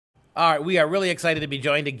All right, we are really excited to be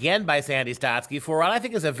joined again by Sandy Stotsky for what I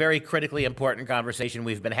think is a very critically important conversation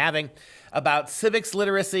we've been having about civics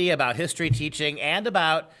literacy, about history teaching, and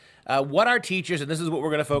about what our teachers, and this is what we're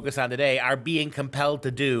going to focus on today, are being compelled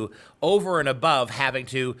to do over and above having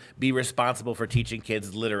to be responsible for teaching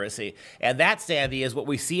kids literacy. And that, Sandy, is what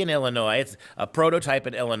we see in Illinois. It's a prototype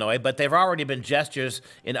in Illinois, but there have already been gestures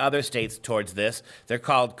in other states towards this. They're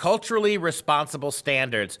called culturally responsible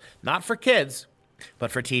standards, not for kids,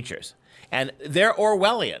 but for teachers. And they're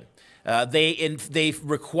Orwellian. They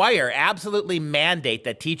require, absolutely mandate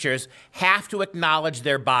that teachers have to acknowledge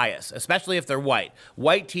their bias, especially if they're white.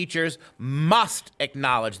 White teachers must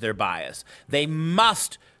acknowledge their bias. They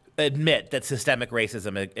must admit that systemic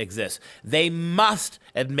racism exists. They must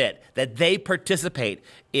admit that they participate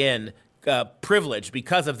in privilege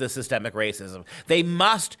because of the systemic racism. They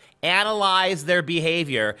must analyze their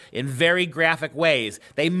behavior in very graphic ways.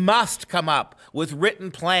 They must come up with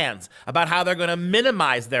written plans about how they're going to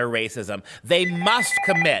minimize their racism. They must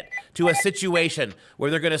commit to a situation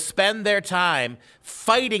where they're going to spend their time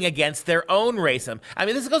fighting against their own racism. I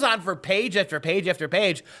mean, this goes on for page after page after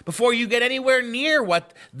page before you get anywhere near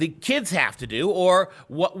what the kids have to do or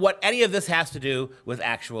what any of this has to do with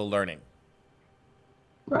actual learning.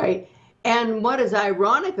 Right. And what is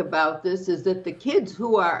ironic about this is that the kids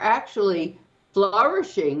who are actually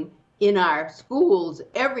flourishing in our schools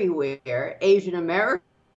everywhere, Asian American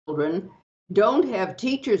children, don't have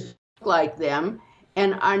teachers like them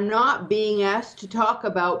and are not being asked to talk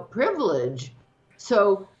about privilege.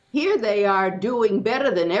 So here they are doing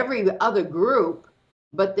better than every other group,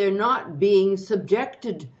 but they're not being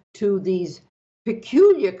subjected to these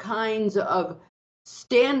peculiar kinds of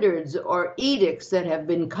standards or edicts that have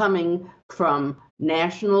been coming from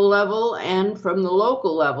national level and from the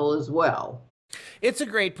local level as well. It's a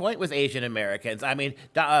great point with Asian Americans. I mean,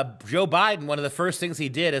 Joe Biden, one of the first things he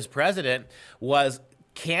did as president was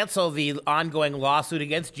cancel the ongoing lawsuit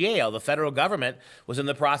against Yale. The federal government was in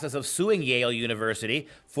the process of suing Yale University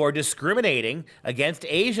for discriminating against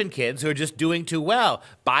Asian kids who are just doing too well.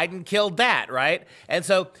 Biden killed that, right? And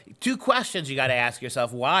so two questions you got to ask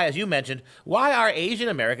yourself. Why, as you mentioned, why are Asian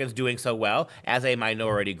Americans doing so well as a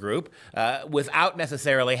minority group without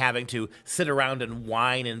necessarily having to sit around and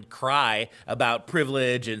whine and cry about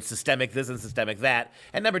privilege and systemic this and systemic that?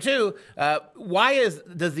 And number two, why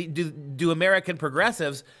do American progressives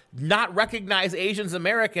not recognize Asian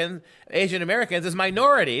Americans as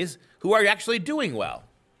minorities who are actually doing well?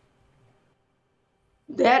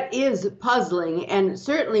 That is puzzling and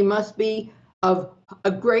certainly must be of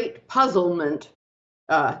a great puzzlement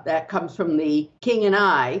that comes from the King and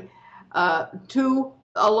I to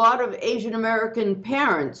a lot of Asian American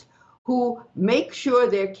parents who make sure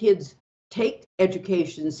their kids take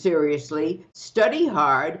education seriously, study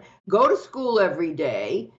hard, go to school every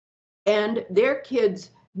day, and their kids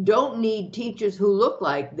don't need teachers who look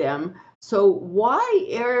like them. So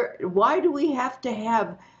why do we have to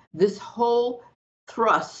have this whole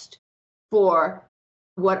thrust for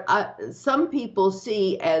what some people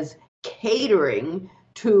see as catering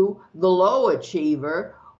to the low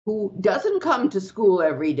achiever who doesn't come to school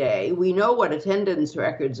every day? We know what attendance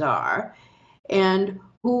records are, and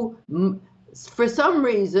who, for some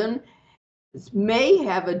reason, may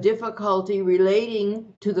have a difficulty relating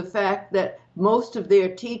to the fact that most of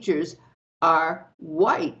their teachers are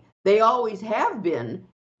white. They always have been.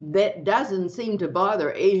 That doesn't seem to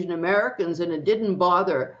bother Asian Americans, and it didn't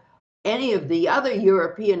bother any of the other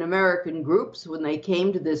European American groups when they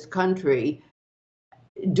came to this country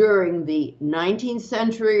during the 19th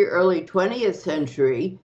century, early 20th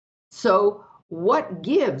century. So what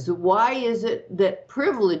gives? Why is it that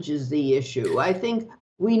privilege is the issue? I think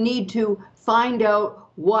we need to find out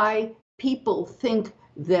why people think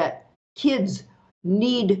that kids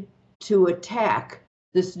need to attack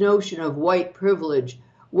this notion of white privilege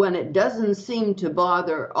when it doesn't seem to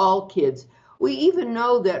bother all kids. We even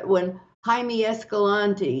know that when Jaime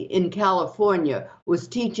Escalante in California was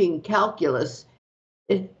teaching calculus,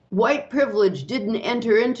 white privilege didn't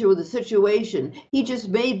enter into the situation. He just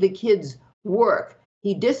made the kids work.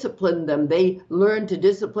 He disciplined them. They learned to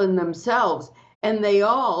discipline themselves, and they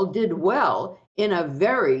all did well in a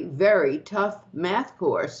very, very tough math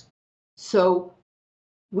course. So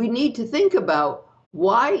we need to think about,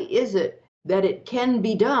 why is it that it can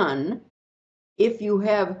be done if you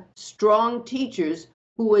have strong teachers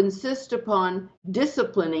who insist upon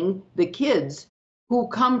disciplining the kids who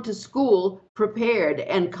come to school prepared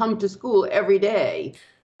and come to school every day?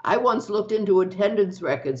 I once looked into attendance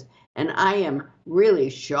records, and I am really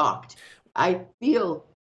shocked. I feel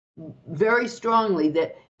very strongly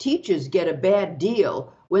that teachers get a bad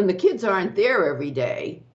deal when the kids aren't there every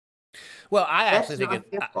day. Well, I That's actually think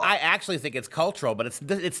not their fault. I actually think it's cultural, but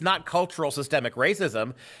it's not cultural systemic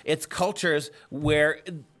racism. It's cultures where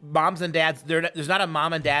moms and dads there's not a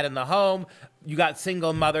mom and dad in the home. You got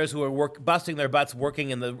single mothers who are busting their butts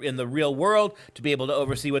working in the real world to be able to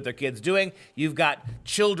oversee what their kids doing. You've got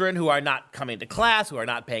children who are not coming to class, who are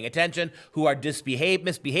not paying attention, who are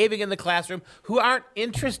misbehaving in the classroom, who aren't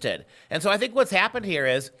interested. And so I think what's happened here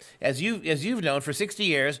is, as you've known for 60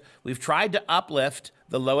 years, we've tried to uplift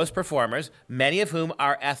the lowest performers, many of whom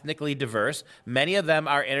are ethnically diverse. Many of them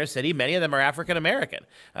are inner city. Many of them are African American.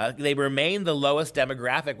 They remain the lowest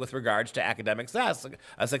demographic with regards to academic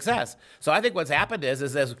success. So I think what's happened is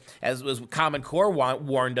as Common Core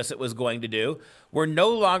warned us it was going to do, we're no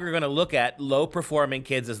longer going to look at low-performing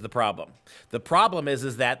kids as the problem. The problem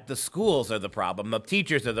is that the schools are the problem. The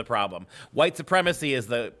teachers are the problem. White supremacy is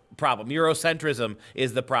the problem. Eurocentrism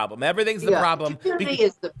is the problem. Everything's the problem. Community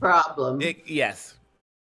is the problem. Yes.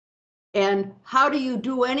 And how do you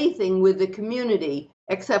do anything with the community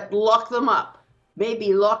except lock them up? Maybe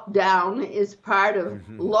lockdown is part of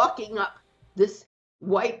locking up this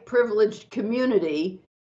white privileged community,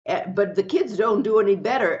 but the kids don't do any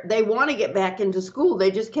better. They want to get back into school.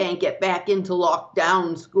 They just can't get back into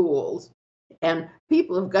lockdown schools. And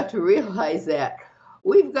people have got to realize that.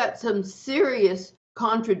 We've got some serious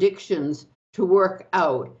contradictions to work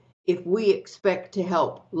out if we expect to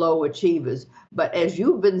help low achievers. But as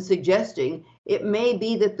you've been suggesting, it may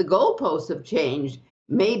be that the goalposts have changed.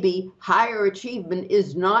 Maybe higher achievement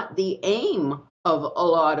is not the aim of a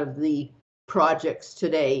lot of the projects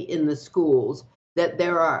today in the schools, that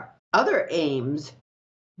there are other aims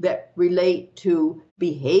that relate to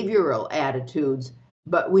behavioral attitudes,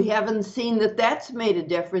 but we haven't seen that that's made a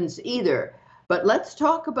difference either. But let's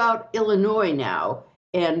talk about Illinois now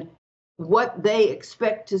and what they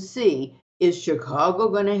expect to see. Is Chicago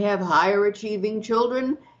going to have higher achieving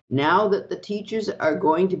children now that the teachers are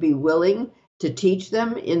going to be willing to teach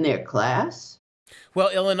them in their class? Well,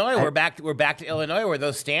 Illinois, we're back to Illinois where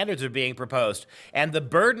those standards are being proposed. And the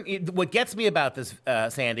burden, what gets me about this,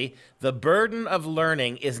 Sandy, the burden of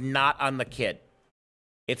learning is not on the kid.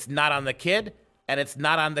 It's not on the kid, and it's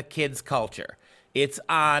not on the kid's culture. It's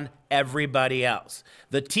on everybody else.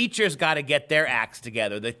 The teachers got to get their acts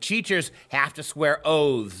together. The teachers have to swear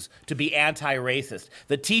oaths to be anti-racist.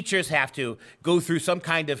 The teachers have to go through some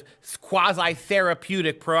kind of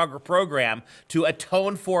quasi-therapeutic program to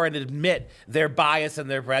atone for and admit their bias and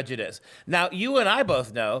their prejudice. Now, you and I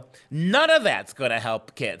both know none of that's going to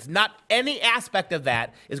help kids. Not any aspect of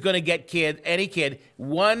that is going to get any kid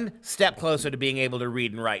one step closer to being able to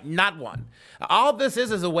read and write. Not one. All this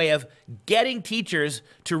is a way of getting teachers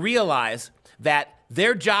to realize that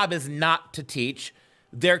their job is not to teach.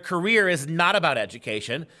 Their career is not about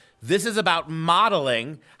education. This is about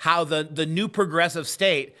modeling how the new progressive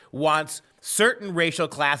state wants certain racial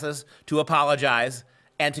classes to apologize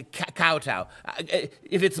and to kowtow.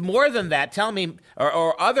 If it's more than that, tell me,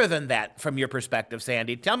 or other than that from your perspective,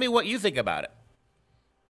 Sandy, tell me what you think about it.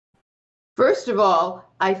 First of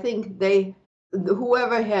all, I think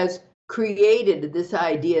whoever has created this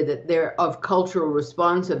idea that they're of cultural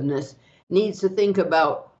responsiveness needs to think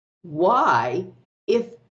about why, if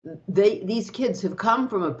these kids have come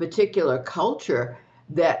from a particular culture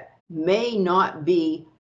that may not be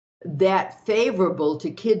that favorable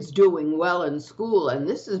to kids doing well in school, and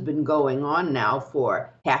this has been going on now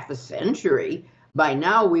for half a century, by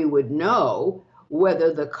now we would know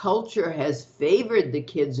whether the culture has favored the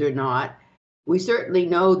kids or not. We certainly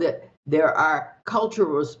know that there are cultural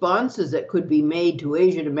responses that could be made to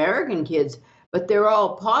Asian American kids, but they're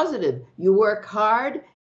all positive. You work hard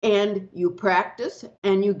and you practice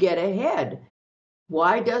and you get ahead.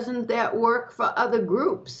 Why doesn't that work for other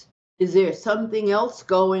groups? Is there something else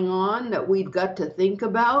going on that we've got to think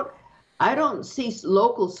about? I don't see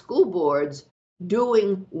local school boards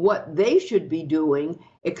doing what they should be doing,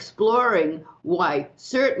 exploring why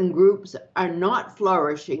certain groups are not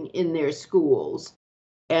flourishing in their schools.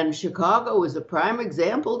 And Chicago is a prime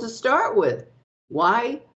example to start with.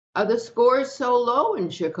 Why are the scores so low in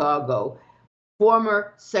Chicago?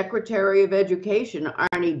 Former Secretary of Education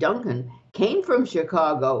Arne Duncan came from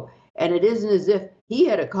Chicago, and it isn't as if he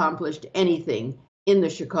had accomplished anything in the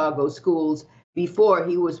Chicago schools before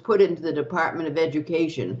he was put into the Department of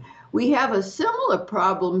Education. We have a similar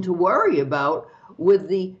problem to worry about with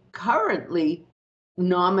the currently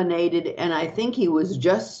nominated, and I think he was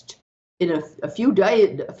just a few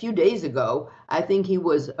days ago, I think he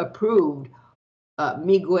was approved,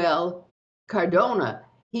 Miguel Cardona.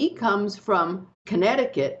 He comes from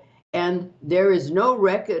Connecticut, and there is no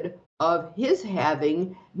record of his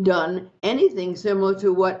having done anything similar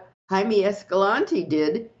to what Jaime Escalante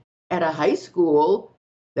did at a high school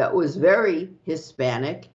that was very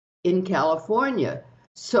Hispanic in California.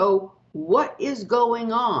 So what is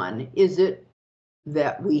going on? Is it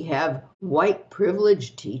that we have white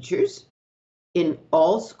privileged teachers in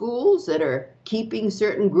all schools that are keeping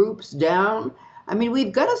certain groups down? I mean,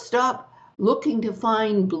 we've got to stop looking to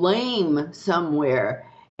find blame somewhere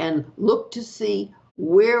and look to see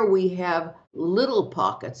where we have little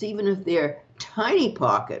pockets, even if they're tiny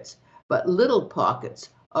pockets, but little pockets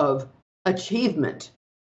of achievement,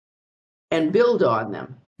 and build on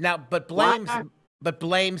them. Now, but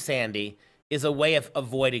blame, Sandy, is a way of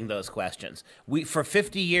avoiding those questions. For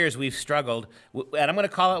 50 years, we've struggled, and I'm going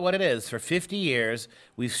to call it what it is. For 50 years,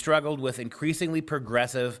 we've struggled with increasingly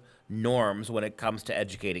progressive norms when it comes to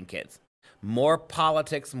educating kids. More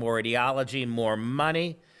politics, more ideology, more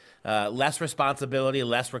money, less responsibility,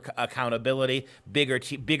 less accountability,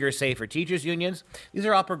 bigger, safer teachers' unions. These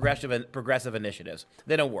are all progressive initiatives.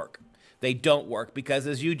 They don't work. They don't work because,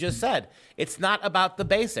 as you just said, it's not about the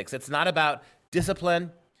basics. It's not about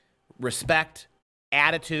discipline, respect,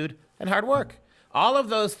 attitude, and hard work. All of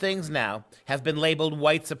those things now have been labeled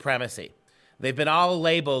white supremacy. They've been all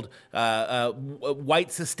labeled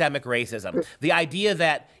white systemic racism. The idea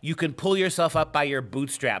that you can pull yourself up by your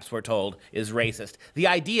bootstraps, we're told, is racist. The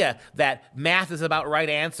idea that math is about right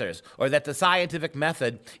answers or that the scientific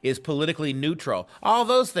method is politically neutral, all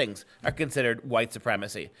those things are considered white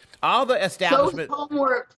supremacy. All the establishment... So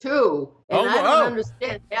homework, too. And I don't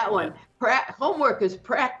understand that one. Homework is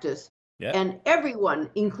practice. Yeah. And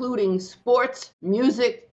everyone, including sports,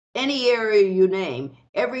 music, any area you name,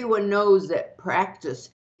 everyone knows that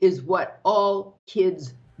practice is what all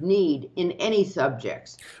kids need in any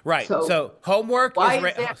subjects. Right. So homework why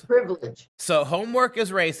is that privilege? So homework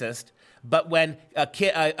is racist, but when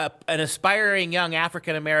an aspiring young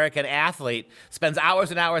African-American athlete spends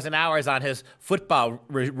hours and hours and hours on his football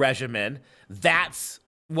regimen, that's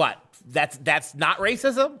what? That's not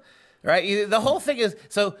racism? Right? The whole thing is,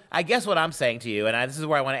 so I guess what I'm saying to you, and this is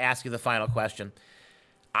where I want to ask you the final question,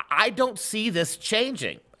 I don't see this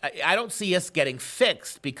changing. I don't see us getting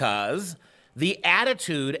fixed because the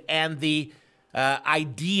attitude and the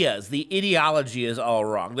ideas, the ideology is all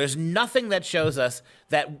wrong. There's nothing that shows us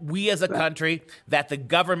that we as a country, that the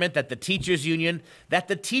government, that the teachers union, that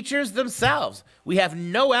the teachers themselves, we have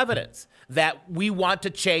no evidence that we want to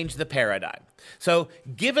change the paradigm. So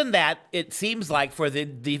given that it seems like for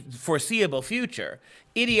the foreseeable future,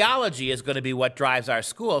 ideology is going to be what drives our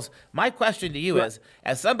schools, my question to you is,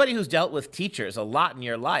 as somebody who's dealt with teachers a lot in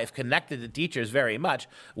your life, connected to teachers very much,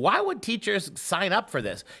 why would teachers sign up for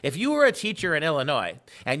this? If you were a teacher in Illinois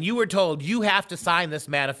and you were told you have to sign this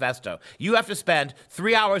manifesto, you have to spend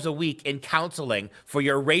 3 hours a week in counseling for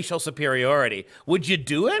your racial superiority, would you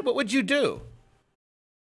do it? What would you do?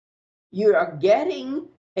 You are getting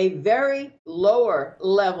a very lower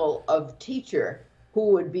level of teacher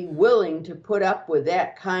who would be willing to put up with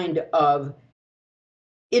that kind of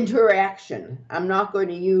interaction. I'm not going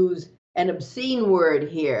to use an obscene word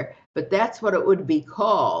here, but that's what it would be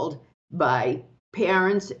called by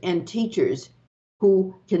parents and teachers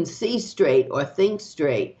who can see straight or think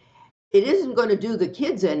straight. It isn't going to do the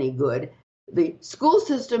kids any good. The school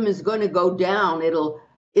system is going to go down.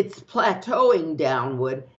 It's plateauing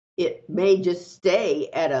downward. It may just stay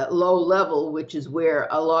at a low level, which is where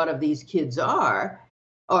a lot of these kids are,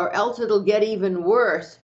 or else it'll get even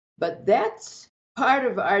worse. But that's part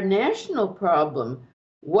of our national problem.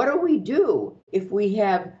 What do we do if we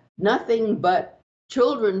have nothing but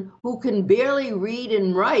children who can barely read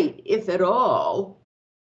and write, if at all,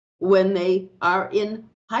 when they are in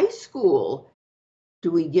high school?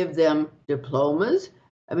 Do we give them diplomas?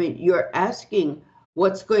 I mean, you're asking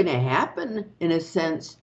what's going to happen, in a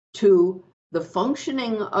sense, to the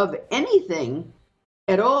functioning of anything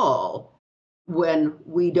at all when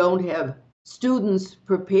we don't have students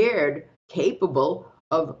prepared, capable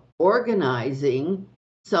of organizing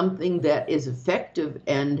something that is effective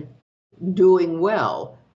and doing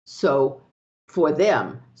well. So for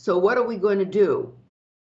them, so what are we going to do?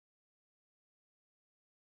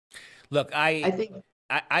 Look, I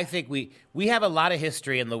think we have a lot of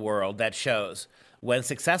history in the world that shows when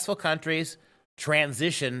successful countries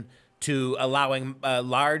transition to allowing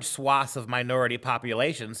large swaths of minority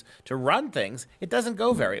populations to run things, it doesn't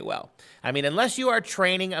go very well. I mean, unless you are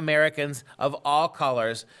training Americans of all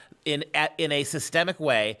colors in a systemic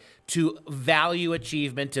way to value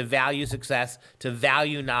achievement, to value success, to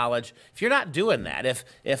value knowledge, if you're not doing that,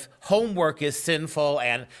 if homework is sinful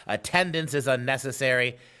and attendance is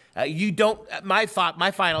unnecessary, you don't. My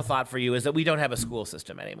final thought for you is that we don't have a school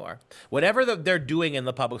system anymore. Whatever they're doing in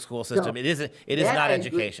the public school system, it is not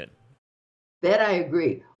education. That I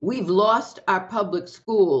agree. We've lost our public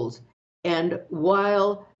schools, and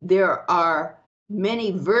while there are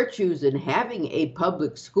many virtues in having a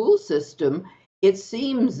public school system, it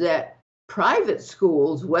seems that private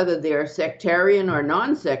schools, whether they're sectarian or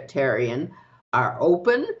non-sectarian, are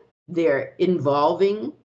open, they're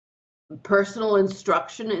involving personal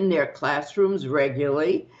instruction in their classrooms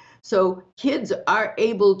regularly. So kids are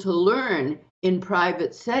able to learn in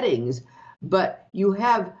private settings, but you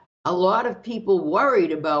have a lot of people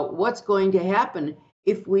worried about what's going to happen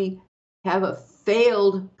if we have a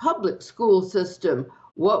failed public school system.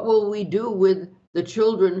 What will we do with the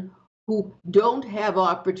children who don't have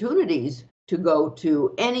opportunities to go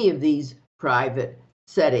to any of these private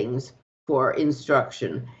settings for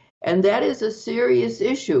instruction? And that is a serious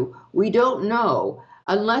issue. We don't know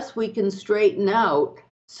unless we can straighten out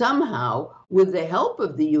somehow, with the help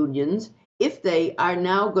of the unions, if they are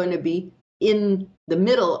now going to be in the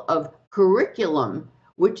middle of curriculum,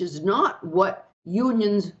 which is not what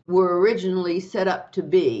unions were originally set up to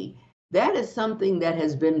be. That is something that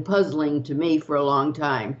has been puzzling to me for a long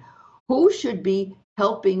time. Who should be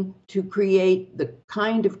helping to create the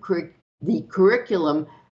kind of the curriculum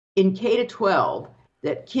in K-12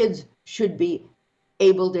 that kids should be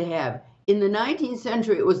able to have? In the 19th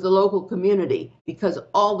century, it was the local community, because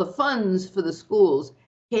all the funds for the schools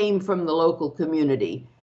came from the local community.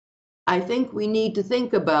 I think we need to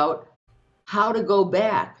think about how to go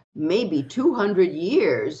back maybe 200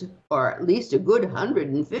 years, or at least a good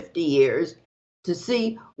 150 years, to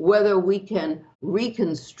see whether we can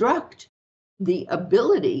reconstruct the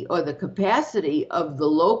ability or the capacity of the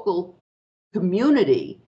local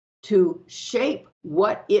community to shape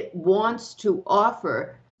what it wants to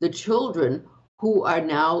offer the children who are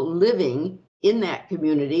now living in that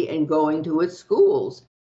community and going to its schools.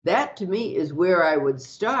 That, to me, is where I would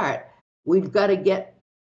start. We've got to get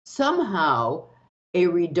somehow a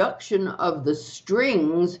reduction of the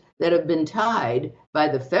strings that have been tied by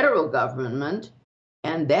the federal government,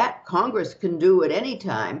 and that Congress can do at any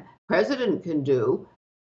time, President can do.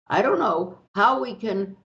 I don't know how we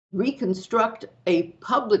can reconstruct a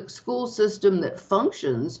public school system that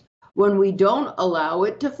functions when we don't allow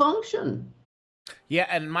it to function. Yeah,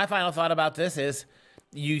 and my final thought about this is,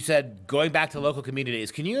 you said going back to local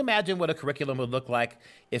communities. Can you imagine what a curriculum would look like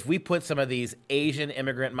if we put some of these Asian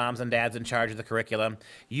immigrant moms and dads in charge of the curriculum?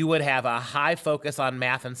 You would have a high focus on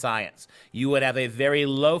math and science. You would have a very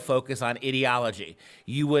low focus on ideology.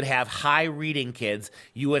 You would have high reading kids.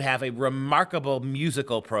 You would have a remarkable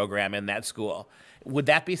musical program in that school. Would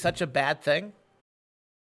that be such a bad thing?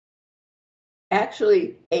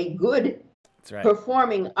 Actually, a good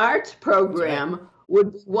performing arts program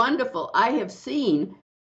would be wonderful. I have seen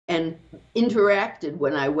and interacted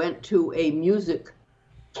when I went to a music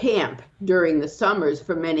camp during the summers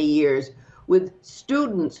for many years with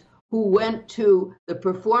students who went to the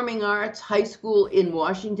Performing Arts High School in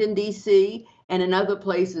Washington, D.C., and in other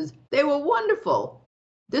places. They were wonderful.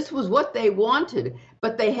 This was what they wanted,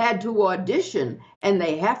 but they had to audition and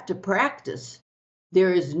they have to practice.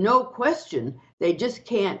 There is no question. They just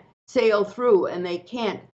can't sail through, and they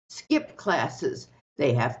can't skip classes.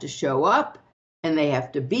 They have to show up, and they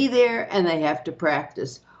have to be there, and they have to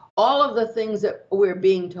practice. All of the things that we're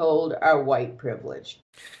being told are white privilege.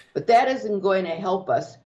 But that isn't going to help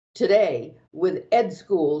us today with ed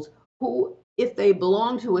schools who, if they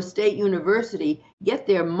belong to a state university, get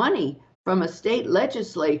their money from a state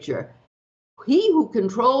legislature. He who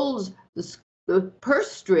controls the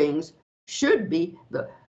purse strings should be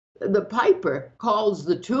the piper calls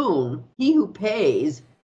the tune. He who pays,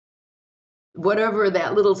 whatever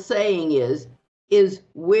that little saying is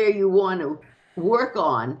where you want to work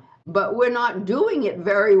on. But we're not doing it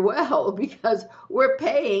very well because we're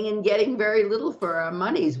paying and getting very little for our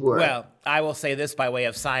money's worth. Well, I will say this by way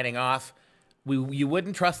of signing off. You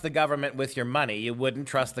wouldn't trust the government with your money. You wouldn't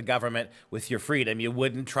trust the government with your freedom. You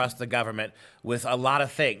wouldn't trust the government with a lot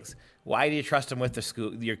of things. Why do you trust them with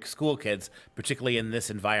your school kids, particularly in this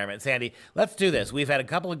environment? Sandy, let's do this. We've had a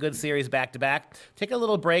couple of good series back to back. Take a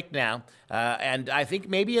little break now, and I think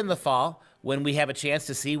maybe in the fall, when we have a chance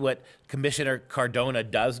to see what Commissioner Cardona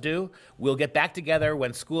does do, we'll get back together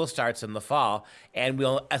when school starts in the fall, and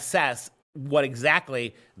we'll assess what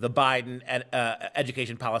exactly the Biden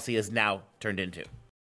education policy is now turned into.